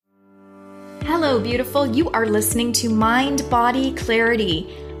Hello, beautiful. You are listening to Mind Body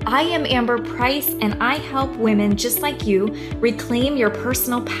Clarity. I am Amber Price, and I help women just like you reclaim your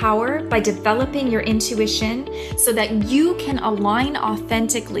personal power by developing your intuition so that you can align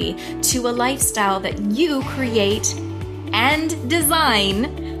authentically to a lifestyle that you create and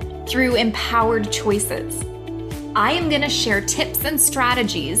design through empowered choices. I am going to share tips and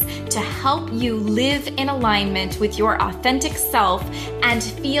strategies to help you live in alignment with your authentic self and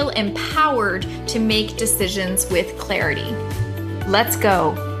feel empowered to make decisions with clarity. Let's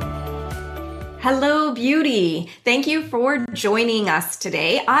go. Hello, beauty. Thank you for joining us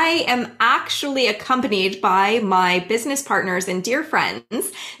today. I am actually accompanied by my business partners and dear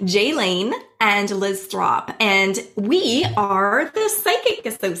friends, Jay Lane and Liz Throp, and we are the Psychic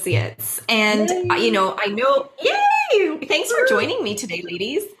Associates. And, I know, yay! Thanks for joining me today,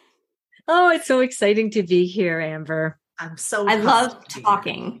 ladies. Oh, it's so exciting to be here, Amber. I love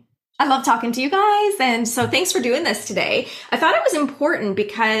talking. I love talking to you guys. And so thanks for doing this today. I thought it was important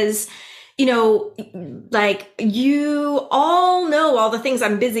because you all know all the things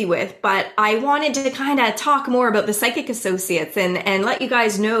I'm busy with, but I wanted to kind of talk more about the Psychic Associates and let you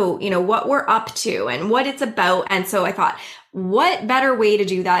guys know, what we're up to and what it's about. And so I thought, what better way to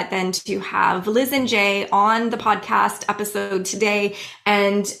do that than to have Liz and Jay on the podcast episode today?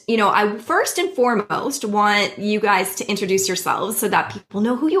 And, I first and foremost want you guys to introduce yourselves so that people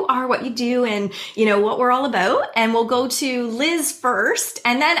know who you are, what you do, and, what we're all about. And we'll go to Liz first.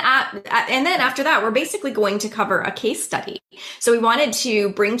 And then after that, we're basically going to cover a case study. So we wanted to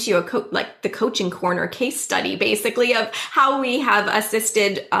bring to you the coaching corner case study, basically, of how we have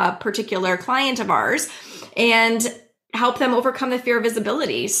assisted a particular client of ours and help them overcome the fear of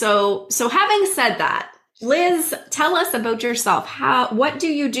visibility. So having said that, Liz, tell us about yourself. What do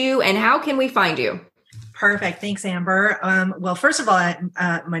you do and how can we find you? Perfect. Thanks, Amber. Well, first of all,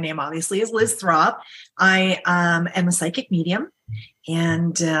 my name obviously is Liz Throp. I am a psychic medium,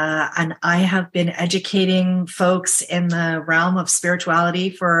 and I have been educating folks in the realm of spirituality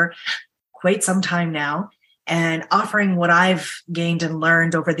for quite some time now, and offering what I've gained and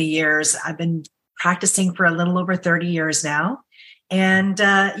learned over the years. I've been practicing for a little over 30 years now. And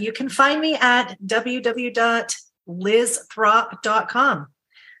you can find me at www.lizthrop.com.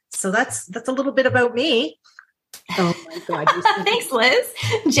 So that's a little bit about me. Oh my God. Thanks, Liz.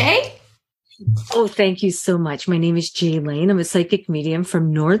 Jay? Oh, thank you so much. My name is Jay Lane. I'm a psychic medium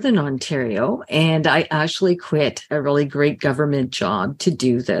from Northern Ontario, and I actually quit a really great government job to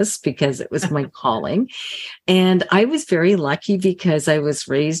do this because it was my calling. And I was very lucky because I was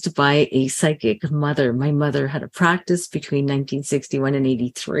raised by a psychic mother. My mother had a practice between 1961 and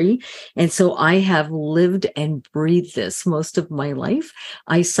 83. And so I have lived and breathed this most of my life.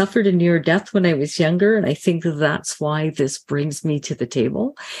 I suffered a near death when I was younger, and I think that's why this brings me to the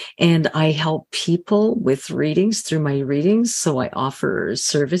table. And I help people with readings through my readings. So I offer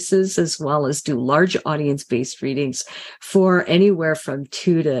services as well as do large audience-based readings for anywhere from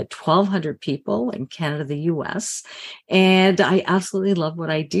 2 to 1,200 people in Canada, the US. And I absolutely love what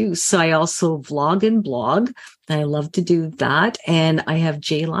I do. So I also vlog and blog. I love to do that. And I have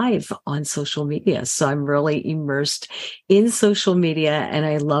J Live on social media. So I'm really immersed in social media and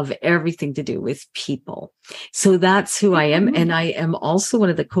I love everything to do with people. So that's who I am. And I am also one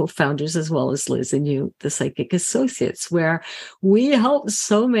of the co-founders, as well as Liz and you, the Psychic Associates, where we help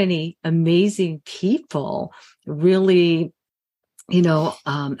so many amazing people really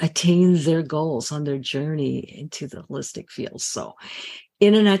attain their goals on their journey into the holistic field. So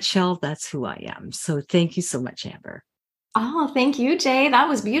in a nutshell, that's who I am. So thank you so much, Amber. Oh, thank you, Jay. That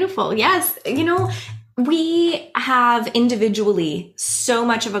was beautiful. Yes. We have individually so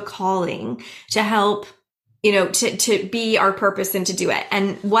much of a calling to help, to be our purpose and to do it.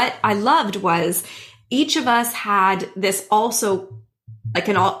 And what I loved was each of us had this also like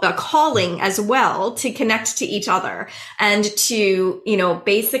a calling as well to connect to each other and to,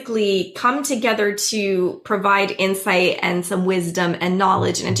 basically come together to provide insight and some wisdom and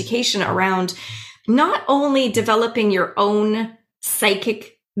knowledge and education around not only developing your own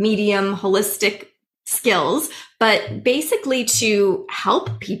psychic medium, holistic skills, but basically to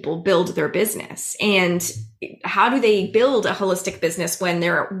help people build their business. And how do they build a holistic business when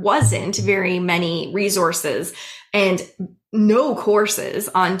there wasn't very many resources and no courses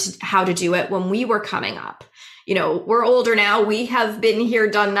on how to do it when we were coming up? We're older now. We have been here,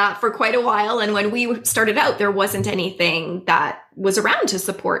 done that for quite a while. And when we started out, there wasn't anything that was around to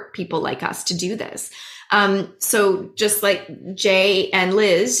support people like us to do this. So just like Jay and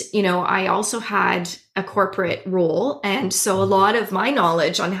Liz, I also had a corporate role. And so a lot of my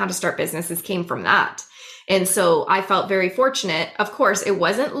knowledge on how to start businesses came from that. And so I felt very fortunate. Of course, it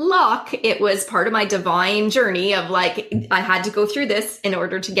wasn't luck. It was part of my divine journey of like, I had to go through this in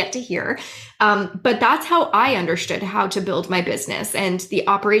order to get to here. But that's how I understood how to build my business. And the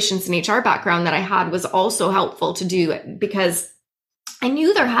operations and HR background that I had was also helpful to do it, because I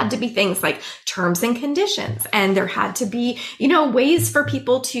knew there had to be things like terms and conditions, and there had to be, ways for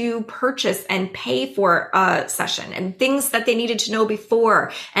people to purchase and pay for a session, and things that they needed to know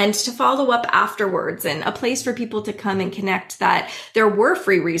before and to follow up afterwards, and a place for people to come and connect, that there were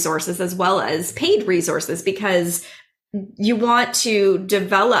free resources as well as paid resources, because you want to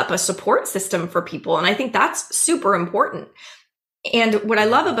develop a support system for people. And I think that's super important. And what I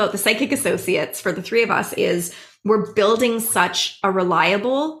love about the Psychic Associates for the three of us is we're building such a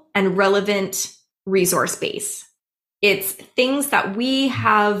reliable and relevant resource base. It's things that we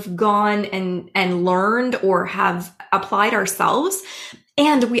have gone and learned or have applied ourselves.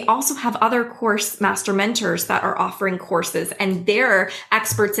 And we also have other course master mentors that are offering courses, and they're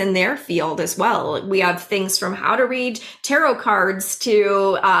experts in their field as well. We have things from how to read tarot cards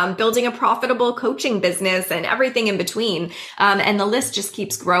to building a profitable coaching business and everything in between. And the list just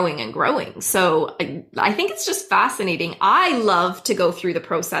keeps growing and growing. So I think it's just fascinating. I love to go through the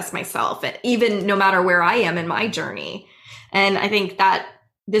process myself, even no matter where I am in my journey. And I think that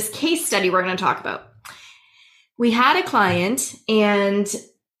this case study we're going to talk about, we had a client, and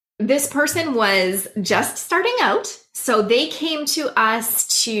this person was just starting out. So they came to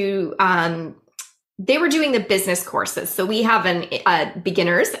us to, they were doing the business courses. So we have a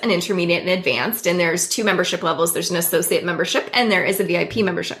beginners, an intermediate, and advanced, and there's 2 membership levels. There's an associate membership, and there is a VIP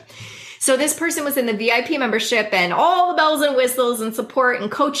membership. So this person was in the VIP membership, and all the bells and whistles and support and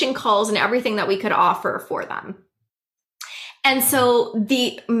coaching calls and everything that we could offer for them. And so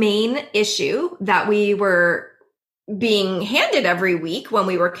the main issue that we were being handed every week when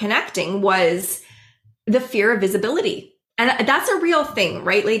we were connecting was the fear of visibility. And that's a real thing,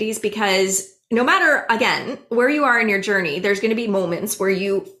 right, ladies? Because no matter, again, where you are in your journey, there's going to be moments where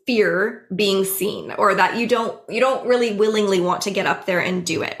you fear being seen, or that you don't really willingly want to get up there and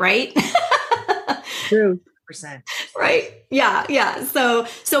do it, right? True. Right. Yeah. So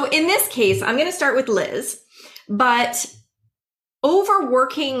in this case, I'm going to start with Liz, but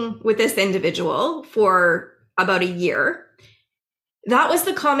overworking with this individual for about a year, that was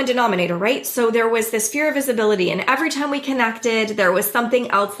the common denominator, right? So there was this fear of visibility, and every time we connected, there was something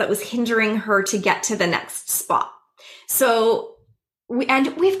else that was hindering her to get to the next spot. So we've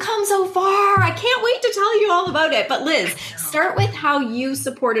come so far. I can't wait to tell you all about it. But Liz, start with how you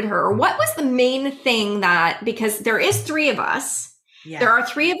supported her. What was the main thing that, because there is 3 of us. Yeah. There are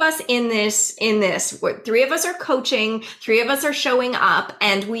 3 of us in this. 3 of us are coaching, 3 of us are showing up,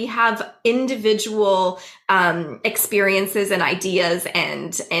 and we have individual experiences and ideas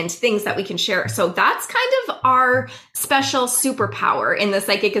and things that we can share. So that's kind of our special superpower in the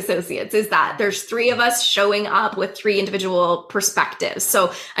Psychic Associates, is that there's 3 of us showing up with 3 individual perspectives. So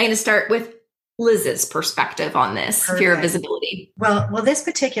I'm going to start with Liz's perspective on this. Perfect. Fear of visibility. Well, this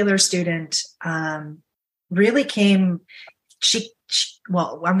particular student really came.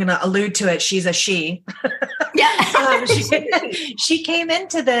 I'm going to allude to it. She's a she. Yeah. She came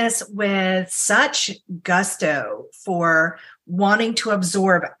into this with such gusto for wanting to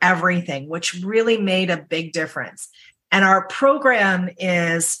absorb everything, which really made a big difference. And our program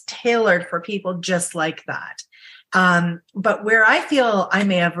is tailored for people just like that. But where I feel I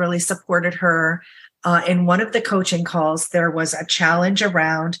may have really supported her in one of the coaching calls, there was a challenge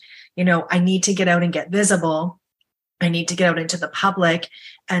around, I need to get out and get visible. I need to get out into the public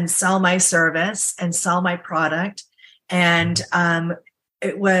and sell my service and sell my product. And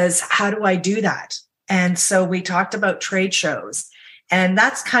it was, how do I do that? And so we talked about trade shows. And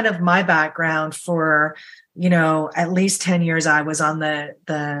that's kind of my background for, at least 10 years. I was on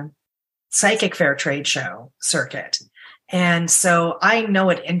the Psychic Fair trade show circuit. And so I know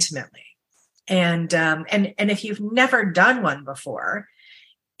it intimately. And if you've never done one before,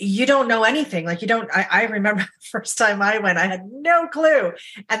 you don't know anything. I remember the first time I went, I had no clue.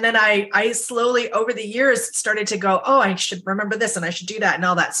 And then I slowly over the years started to go, oh, I should remember this and I should do that and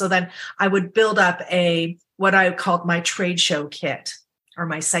all that. So then I would build up what I called my trade show kit, or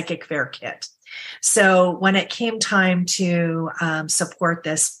my Psychic Fair kit. So when it came time to support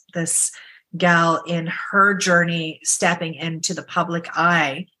this gal in her journey, stepping into the public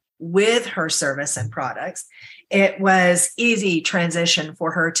eye with her service and products, it was easy transition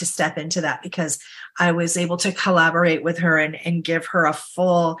for her to step into that, because I was able to collaborate with her and give her a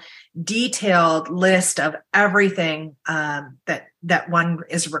full detailed list of everything that one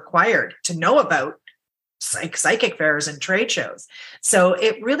is required to know about psychic fairs and trade shows. So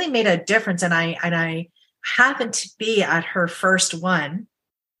it really made a difference. And I happened to be at her first one,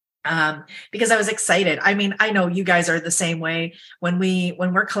 because I was excited. I mean, I know you guys are the same way. When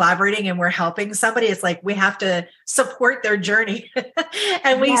we're collaborating and we're helping somebody, it's like we have to support their journey.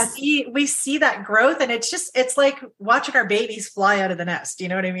 And Yes. we see that growth, and it's like watching our babies fly out of the nest. You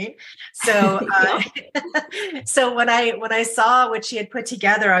know what I mean? So so when I saw what she had put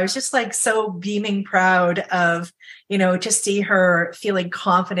together, I was just like so beaming proud of, to see her feeling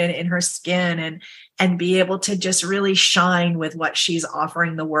confident in her skin and be able to just really shine with what she's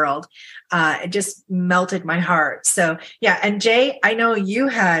offering the world. It just melted my heart. So yeah. And Jay, I know you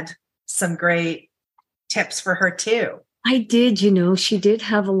had some great tips for her too. I did, she did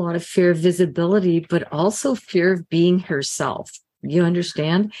have a lot of fear of visibility, but also fear of being herself. You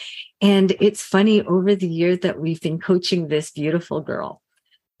understand? And it's funny, over the year that we've been coaching this beautiful girl,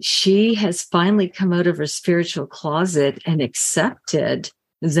 she has finally come out of her spiritual closet and accepted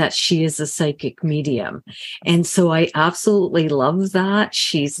that she is a psychic medium. And so I absolutely love that.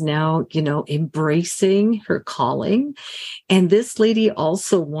 She's now, embracing her calling. And this lady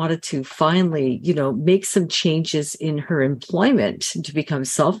also wanted to finally, make some changes in her employment to become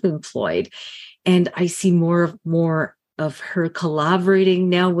self-employed. And I see more of her collaborating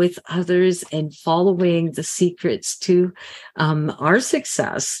now with others and following the secrets to our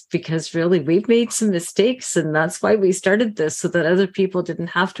success, because really we've made some mistakes, and that's why we started this, so that other people didn't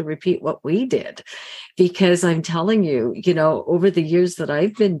have to repeat what we did. Because I'm telling you, over the years that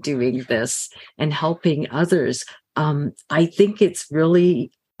I've been doing this and helping others, I think it's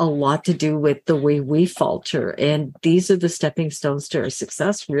really a lot to do with the way we falter, and these are the stepping stones to our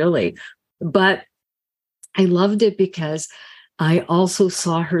success, really. But I loved it because I also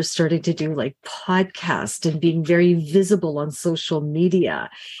saw her starting to do like podcasts and being very visible on social media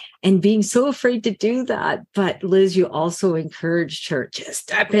and being so afraid to do that. But Liz, you also encouraged her, just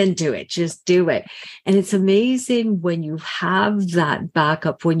step into it, just do it. And it's amazing when you have that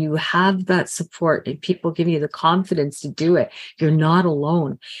backup, when you have that support and people give you the confidence to do it, you're not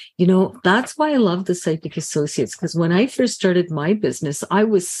alone. That's why I love the Psychic Associates, because when I first started my business, I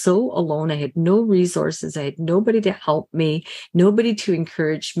was so alone. I had no resources. I had nobody to help me, nobody to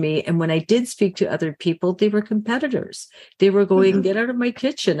encourage me. And when I did speak to other people, they were competitors. They were going, get out of my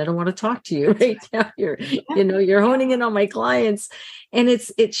kitchen. I don't want to talk to you right now. You're honing in on my clients. And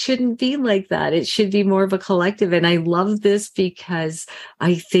it shouldn't be like that. It should be more of a collective. And I love this because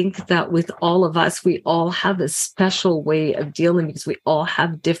I think that with all of us, we all have a special way of dealing, because we all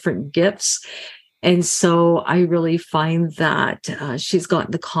have different gifts. And so I really find that she's gotten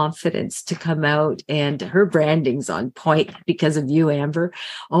the confidence to come out, and her branding's on point because of you, Amber.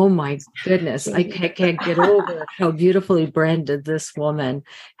 Oh my goodness. I can't get over how beautifully branded this woman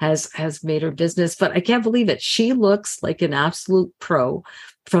has made her business, but I can't believe it. She looks like an absolute pro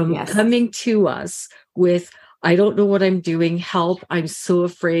from coming to us with, I don't know what I'm doing. Help. I'm so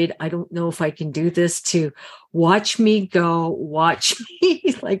afraid. I don't know if I can do this, to watch me go, watch me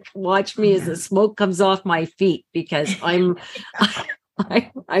as the smoke comes off my feet, because I'm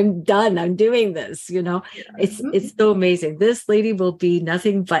done. I'm doing this, It's so amazing. This lady will be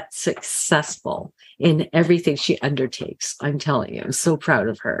nothing but successful in everything she undertakes. I'm telling you, I'm so proud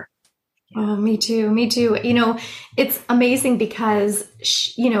of her. Oh, me too. Me too. It's amazing because,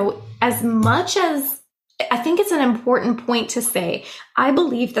 as much as I think it's an important point to say, I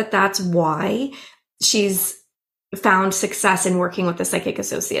believe that that's why she's found success in working with the Psychic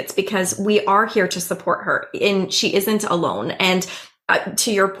Associates, because we are here to support her, and she isn't alone. And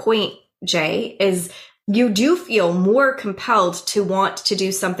to your point, Jay, is you do feel more compelled to want to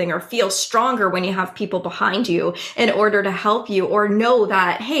do something, or feel stronger when you have people behind you in order to help you, or know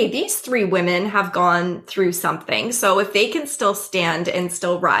that, hey, these 3 women have gone through something. So if they can still stand and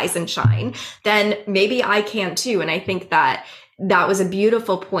still rise and shine, then maybe I can too. And I think that was a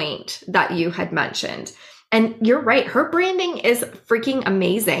beautiful point that you had mentioned. And you're right. Her branding is freaking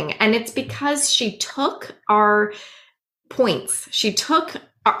amazing. And it's because she took our points. She took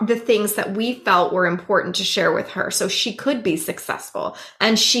the things that we felt were important to share with her so she could be successful,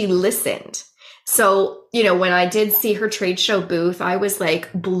 and she listened. So, when I did see her trade show booth, I was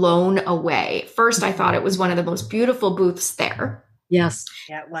like blown away. First, I thought it was one of the most beautiful booths there. Yes.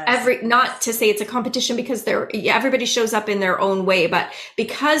 Yeah, it was. Not to say it's a competition, because everybody shows up in their own way, but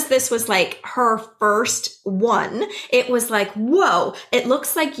because this was like her first one, it was like, whoa, it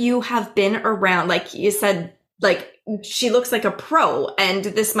looks like you have been around, like you said, like she looks like a pro, and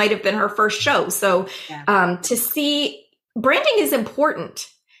this might have been her first show. So to see, branding is important.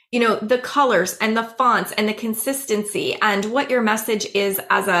 The colors and the fonts and the consistency and what your message is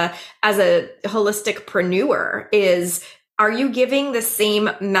as a holistic preneur is, Are you giving the same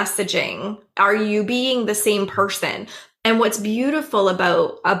messaging? Are you being the same person? And what's beautiful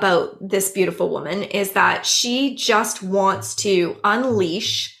about this beautiful woman is that she just wants to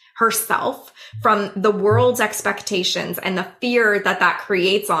unleash herself from the world's expectations and the fear that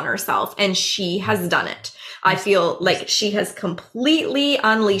creates on herself. And she has done it. I feel like she has completely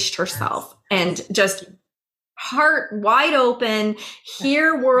unleashed herself and just heart wide open.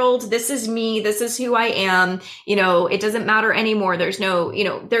 Here, world, this is me. This is who I am. It doesn't matter anymore. There's no,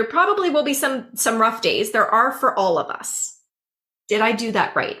 there probably will be some rough days. There are for all of us. Did I do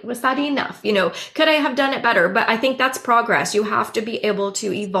that right? Was that enough? Could I have done it better? But I think that's progress. You have to be able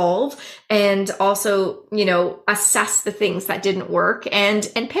to evolve and also, assess the things that didn't work and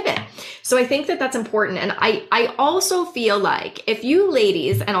pivot. So I think that that's important. And I also feel like if you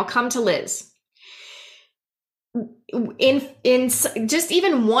ladies, and I'll come to Liz, in just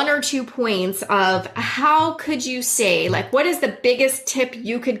even 1 or 2 points of how could you say, like, what is the biggest tip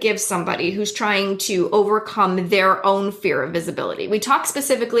you could give somebody who's trying to overcome their own fear of visibility? We talk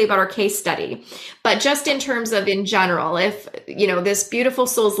specifically about our case study, but just in terms of in general, if, this beautiful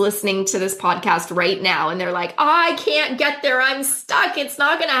soul's listening to this podcast right now and they're like, I can't get there. I'm stuck. It's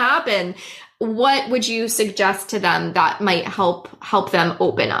not going to happen. What would you suggest to them that might help them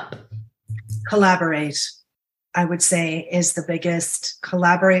open up? Collaborate, I would say, is the biggest.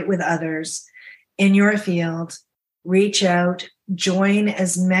 Collaborate with others in your field, reach out, join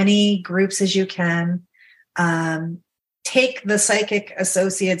as many groups as you can. Take the Psychic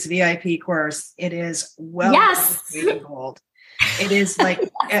Associates VIP course. It is gold. It is like,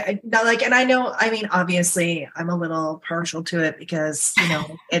 and I know, obviously I'm a little partial to it because,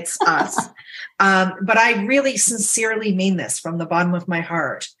 it's us. But I really sincerely mean this from the bottom of my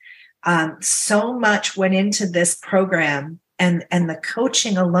heart. So much went into this program and the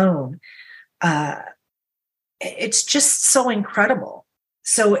coaching alone. It's just so incredible.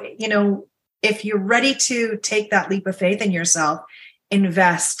 So, if you're ready to take that leap of faith in yourself,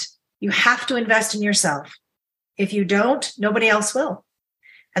 invest. You have to invest in yourself. If you don't, nobody else will.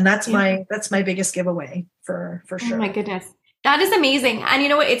 And that's my biggest giveaway for sure. Oh my goodness. That is amazing. And you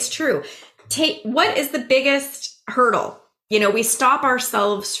know what? It's true. What is the biggest hurdle? We stop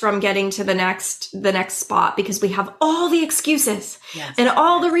ourselves from getting to the next spot because we have all the excuses and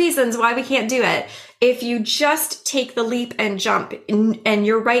all the reasons why we can't do it. If you just take the leap and jump, and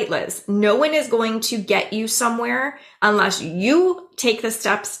you're right, Liz, no one is going to get you somewhere unless you take the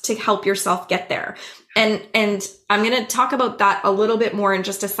steps to help yourself get there. And I'm going to talk about that a little bit more in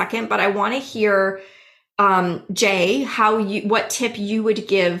just a second, but I want to hear, Jay, what tip you would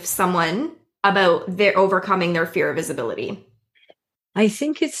give someone about their overcoming their fear of visibility. I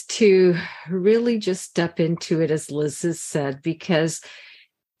think it's to really just step into it, as Liz has said, because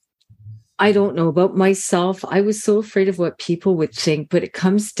I don't know about myself. I was so afraid of what people would think, but it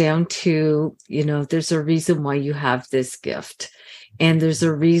comes down to, there's a reason why you have this gift. And there's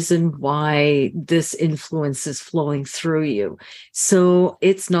a reason why this influence is flowing through you. So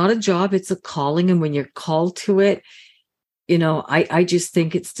it's not a job, it's a calling. And when you're called to it, I just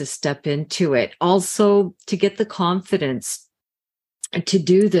think it's to step into it. Also, to get the confidence to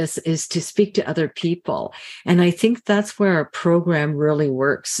do this is to speak to other people. And I think that's where our program really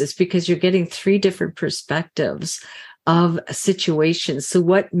works, is because you're getting 3 different perspectives of a situation. So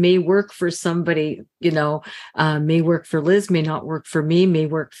what may work for somebody, may work for Liz, may not work for me, may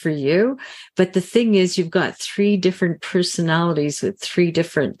work for you. But the thing is, you've got 3 different personalities with 3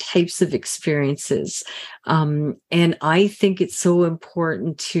 different types of experiences. And I think it's so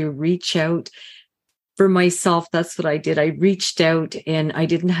important to reach out. For myself, that's what I did. I reached out and I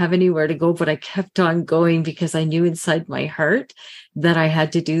didn't have anywhere to go, but I kept on going because I knew inside my heart that I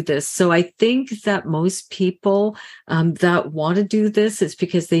had to do this. So I think that most people that want to do this is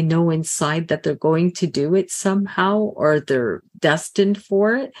because they know inside that they're going to do it somehow, or they're destined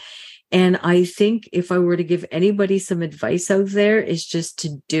for it. And I think if I were to give anybody some advice out there, is just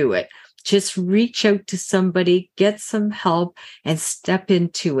to do it. Just reach out to somebody, get some help, and step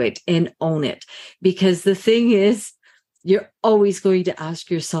into it and own it. Because the thing is, you're always going to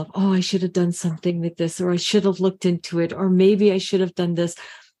ask yourself, I should have done something with this, or I should have looked into it, or maybe I should have done this.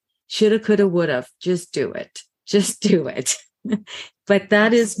 Shoulda, coulda, woulda. Just do it. Just do it. But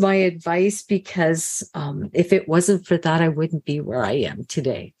that is my advice, because if it wasn't for that, I wouldn't be where I am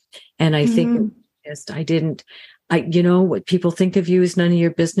today. And I think what people think of you is none of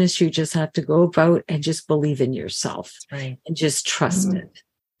your business. You just have to go about and just believe in yourself, right, and just trust it.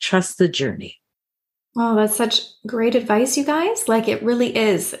 Trust the journey. Oh, that's such great advice, you guys. Like it really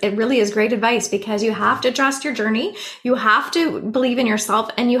is. It really is great advice because you have to trust your journey. You have to believe in yourself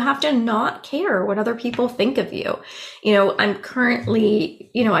and you have to not care what other people think of you. I'm currently,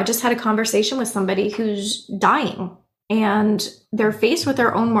 I just had a conversation with somebody who's dying and they're faced with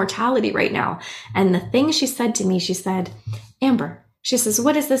their own mortality right now. And the thing she said to me, she said, Amber, she says,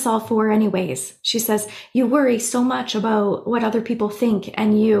 what is this all for anyways? She says, you worry so much about what other people think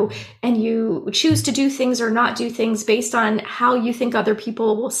and you choose to do things or not do things based on how you think other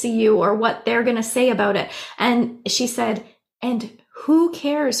people will see you or what they're going to say about it. And she said, and who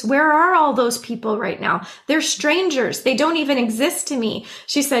cares? Where are all those people right now? They're strangers. They don't even exist to me.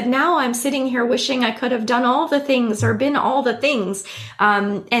 She said, now I'm sitting here wishing I could have done all the things or been all the things,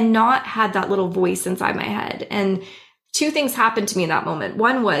 and not had that little voice inside my head. And two things happened to me in that moment.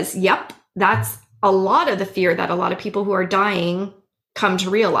 One was, yep, that's a lot of the fear that a lot of people who are dying come to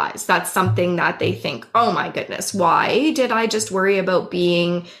realize. That's something that they think, oh my goodness, why did I just worry about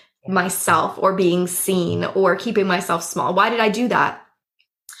being myself or being seen or keeping myself small? Why did I do that?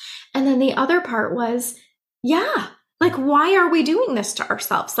 And then the other part was, yeah, like, why are we doing this to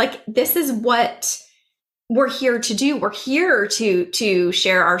ourselves? Like, this is what we're here to do. We're here to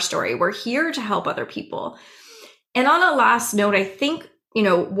share our story. We're here to help other people. And on a last note, I think,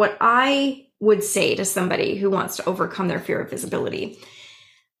 what I would say to somebody who wants to overcome their fear of visibility,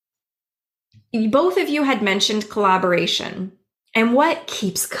 both of you had mentioned collaboration. And what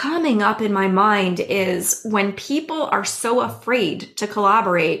keeps coming up in my mind is when people are so afraid to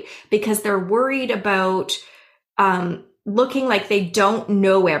collaborate because they're worried about looking like they don't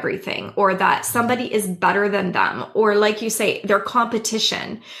know everything or that somebody is better than them, or like you say, their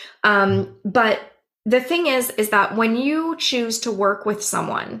competition. But the thing is that when you choose to work with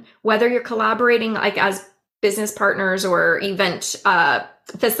someone, whether you're collaborating like as business partners or event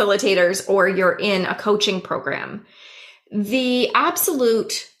facilitators, or you're in a coaching program, the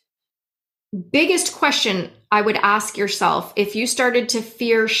absolute biggest question I would ask yourself if you started to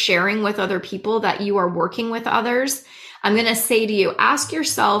fear sharing with other people that you are working with others, I'm going to say to you, ask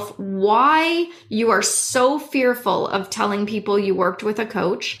yourself why you are so fearful of telling people you worked with a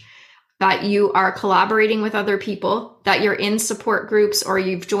coach, that you are collaborating with other people, that you're in support groups or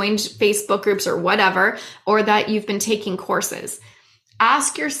you've joined Facebook groups or whatever, or that you've been taking courses.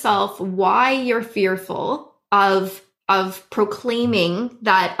 Ask yourself why you're fearful of proclaiming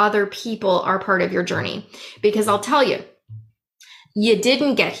that other people are part of your journey. Because I'll tell you, you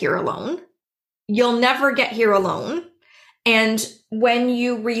didn't get here alone. You'll never get here alone. And when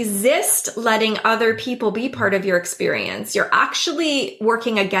you resist letting other people be part of your experience, you're actually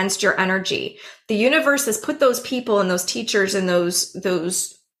working against your energy. The universe has put those people and those teachers and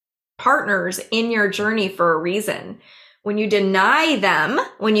those partners in your journey for a reason. When you deny them,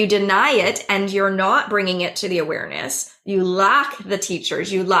 when you deny it and you're not bringing it to the awareness, you lack the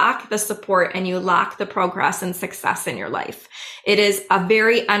teachers, you lack the support, and you lack the progress and success in your life. It is a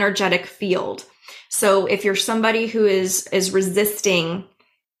very energetic field. So if you're somebody who is resisting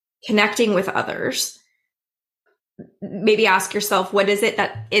connecting with others, maybe ask yourself, what is it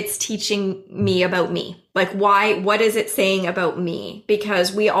that it's teaching me about me? Like, what is it saying about me?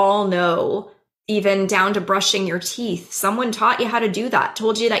 Because we all know, even down to brushing your teeth, someone taught you how to do that,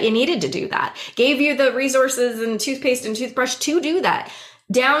 told you that you needed to do that, gave you the resources and toothpaste and toothbrush to do that.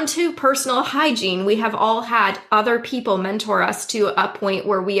 Down to personal hygiene, we have all had other people mentor us to a point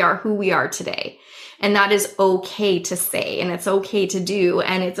where we are who we are today. And that is okay to say, and it's okay to do,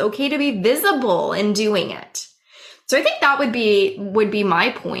 and it's okay to be visible in doing it. So I think that would be my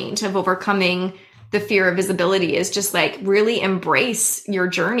point of overcoming the fear of visibility, is just like really embrace your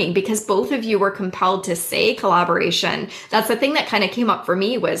journey, because both of you were compelled to say collaboration. That's the thing that kind of came up for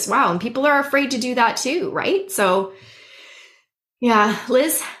me was, wow, and people are afraid to do that too, right? So yeah,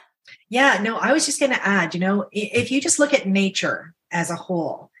 Liz? Yeah, no, I was just going to add, if you just look at nature as a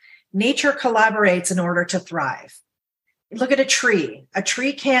whole, nature collaborates in order to thrive. Look at a tree. A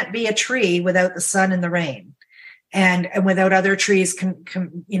tree can't be a tree without the sun and the rain, and without other trees,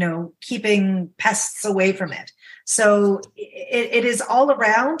 keeping pests away from it. So it is all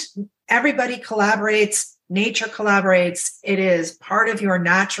around. Everybody collaborates. Nature collaborates. It is part of your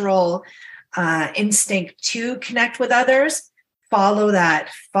natural instinct to connect with others. Follow that.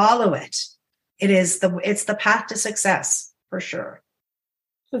 Follow it. It's the path to success for sure.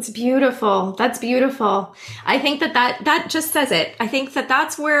 That's beautiful. That's beautiful. I think that just says it. I think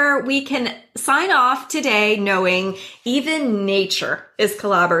that's where we can sign off today, knowing even nature is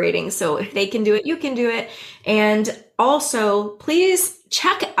collaborating. So if they can do it, you can do it. And also, please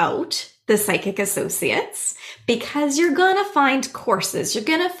check out the Psychic Associates, because you're going to find courses, you're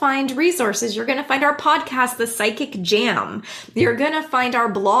going to find resources, you're going to find our podcast, The Psychic Jam, you're going to find our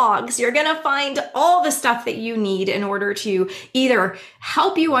blogs, you're going to find all the stuff that you need in order to either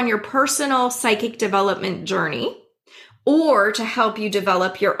help you on your personal psychic development journey or to help you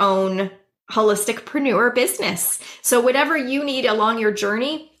develop your own holisticpreneur business. So whatever you need along your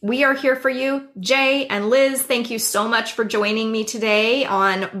journey, we are here for you. Jay and Liz, thank you so much for joining me today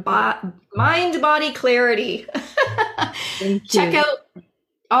on Mind Body Clarity. Thank you. Check out.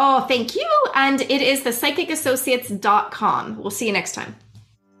 Oh, thank you. And it is thepsychicassociates.com. We'll see you next time.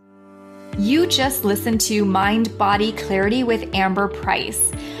 You just listened to Mind Body Clarity with Amber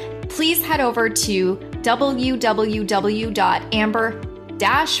Price. Please head over to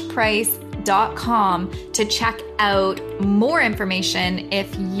www.amber-price.com to check out more information.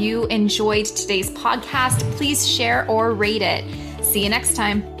 If you enjoyed today's podcast, please share or rate it. See you next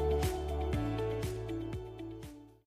time.